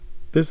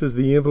This is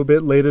the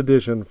Infobitt late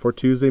edition for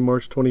Tuesday,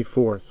 March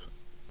 24th.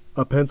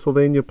 A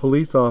Pennsylvania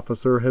police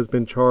officer has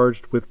been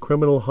charged with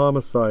criminal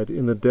homicide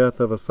in the death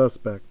of a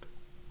suspect.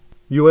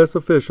 U.S.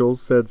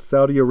 officials said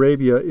Saudi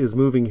Arabia is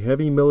moving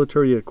heavy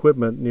military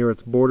equipment near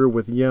its border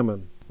with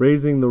Yemen,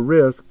 raising the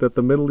risk that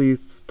the Middle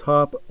East's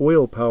top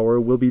oil power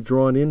will be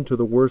drawn into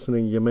the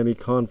worsening Yemeni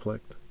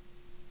conflict.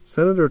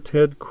 Senator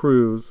Ted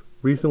Cruz,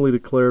 recently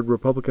declared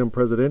Republican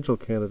presidential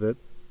candidate,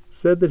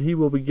 said that he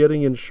will be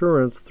getting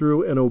insurance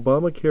through an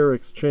Obamacare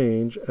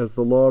exchange as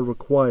the law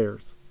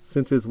requires,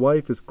 since his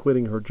wife is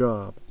quitting her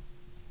job.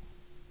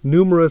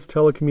 Numerous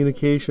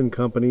telecommunication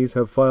companies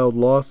have filed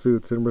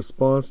lawsuits in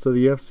response to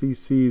the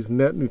FCC's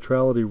net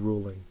neutrality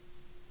ruling.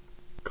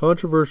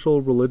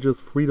 Controversial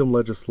religious freedom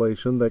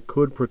legislation that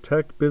could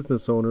protect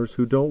business owners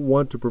who don't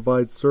want to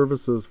provide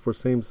services for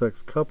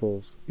same-sex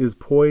couples is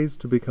poised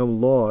to become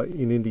law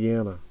in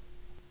Indiana.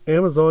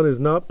 Amazon is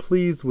not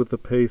pleased with the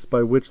pace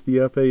by which the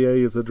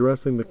FAA is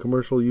addressing the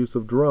commercial use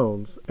of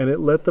drones, and it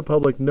let the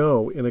public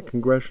know in a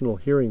congressional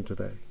hearing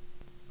today.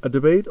 A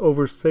debate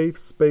over safe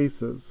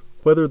spaces,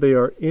 whether they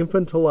are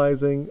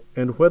infantilizing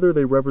and whether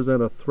they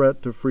represent a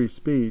threat to free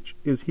speech,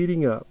 is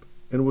heating up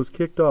and was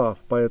kicked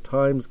off by a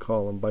Times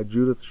column by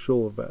Judith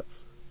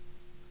Shulevitz.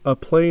 A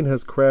plane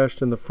has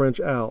crashed in the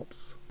French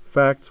Alps.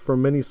 Facts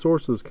from many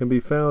sources can be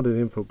found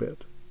in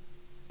Infobitt.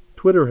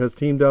 Twitter has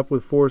teamed up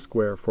with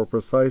Foursquare for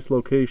precise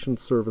location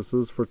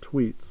services for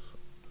tweets.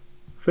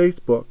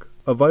 Facebook,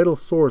 a vital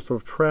source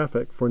of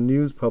traffic for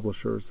news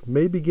publishers,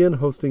 may begin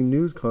hosting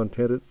news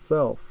content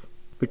itself.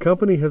 The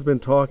company has been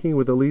talking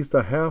with at least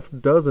a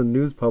half-dozen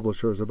news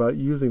publishers about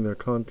using their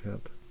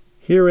content.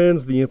 Here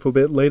ends the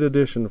Infobitt late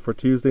edition for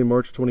Tuesday,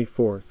 March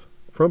 24th.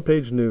 Front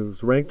page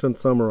news, ranked and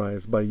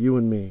summarized by you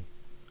and me.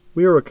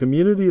 We are a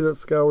community that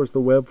scours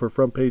the web for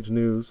front-page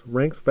news,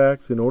 ranks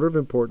facts in order of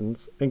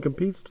importance, and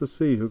competes to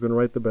see who can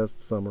write the best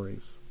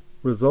summaries.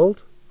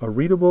 Result? A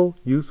readable,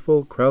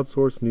 useful,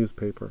 crowdsourced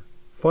newspaper.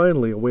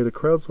 Finally, a way to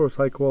crowdsource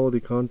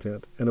high-quality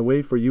content, and a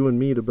way for you and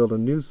me to build a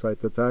news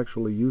site that's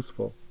actually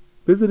useful.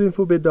 Visit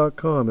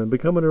Infobitt.com and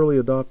become an early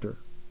adopter,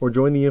 or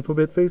join the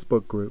Infobitt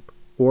Facebook group,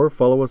 or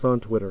follow us on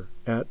Twitter,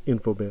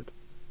 @Infobitt.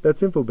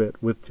 That's Infobitt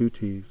with 2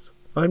 T's.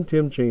 I'm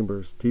Tim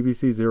Chambers,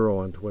 TBC0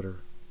 on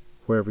Twitter.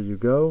 Wherever you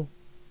go,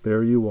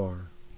 there you are.